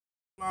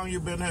How long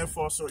you been here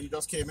for? So you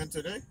just came in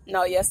today?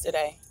 No,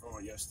 yesterday. Oh,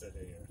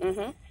 yesterday. Yeah.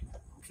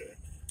 Okay.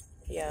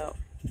 Yeah.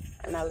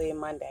 And I leave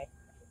Monday.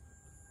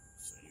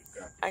 So you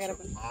got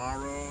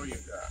tomorrow. You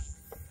got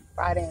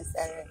Friday and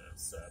Saturday.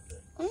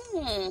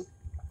 Saturday.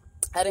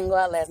 I didn't go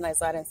out last night,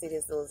 so I didn't see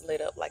this. It was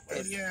lit up like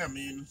this. Well, yeah, I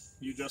mean,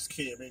 you just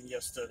came in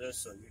yesterday,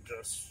 so you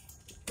just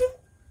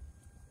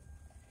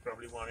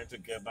probably wanted to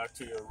get back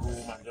to your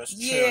room and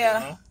just chill, you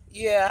know?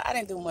 Yeah, I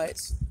didn't do much.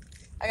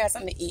 I got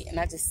something to eat, and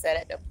I just sat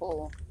at the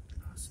pool.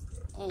 That's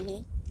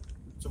good.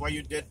 So what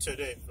you did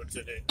today for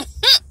today?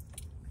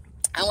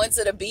 I went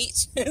to the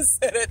beach and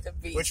sat at the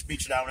beach. Which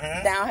beach down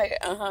here? Down here,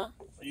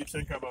 What do you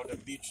think about the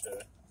beach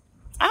there?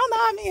 I don't know.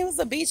 I mean, it was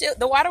a beach.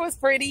 The water was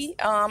pretty.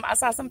 I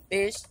saw some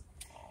fish.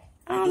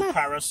 You do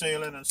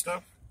parasailing and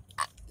stuff?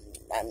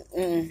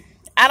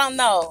 I don't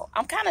know.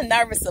 I'm kind of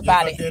nervous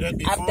about it. Did it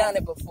before? I've done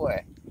it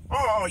before.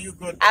 Oh, you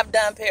good? I've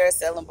done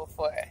parasailing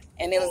before,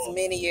 and it was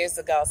many years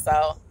ago.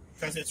 So.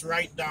 Because it's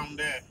right down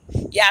there.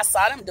 Yeah, I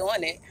saw them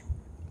doing it.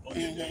 Oh,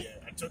 yeah.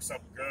 I took some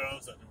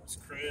girls, and it was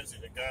crazy.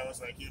 The guy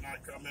was like, "You're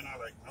not coming?" I'm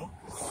like, "No."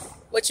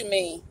 What you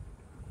mean?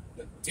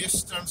 The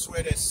distance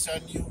where they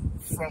send you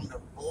from the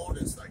boat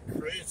is like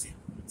crazy.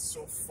 It's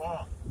so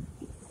far.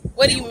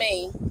 What do you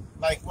mean?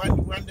 Like when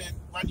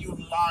you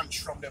launch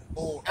from the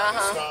boat, and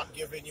they start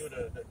giving you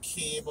the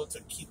cable to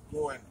keep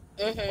going.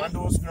 When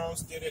those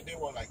girls did it, they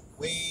were like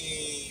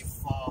way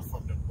far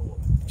from the boat.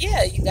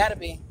 Yeah, you gotta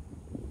be.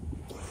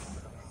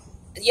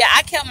 Yeah,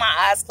 I kept my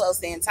eyes closed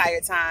the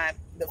entire time.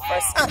 The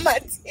first time I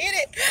did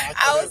it,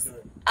 I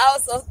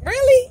was so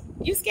really.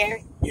 You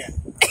scared? Yeah.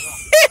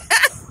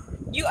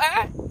 You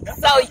are. Definitely.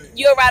 So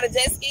you'll ride a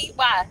jet ski?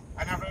 Why?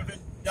 I never even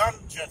done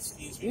jet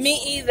skis before. Me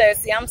either.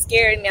 See, I'm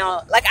scared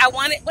now. Like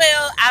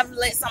I've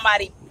let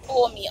somebody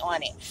pull me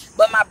on it,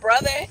 but my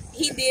brother,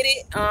 he did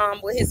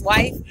it with his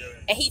wife,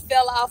 and he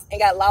fell off and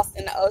got lost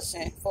in the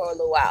ocean for a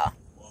little while.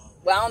 Wow.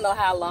 Well, I don't know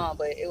how long,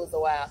 but it was a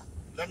while.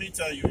 Let me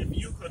tell you, if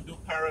you could do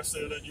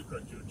parasailing, you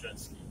could do jet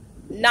ski.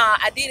 Nah,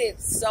 I did it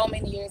so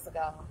many years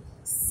ago.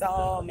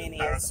 So many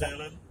years ago.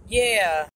 Parasailing? Yeah.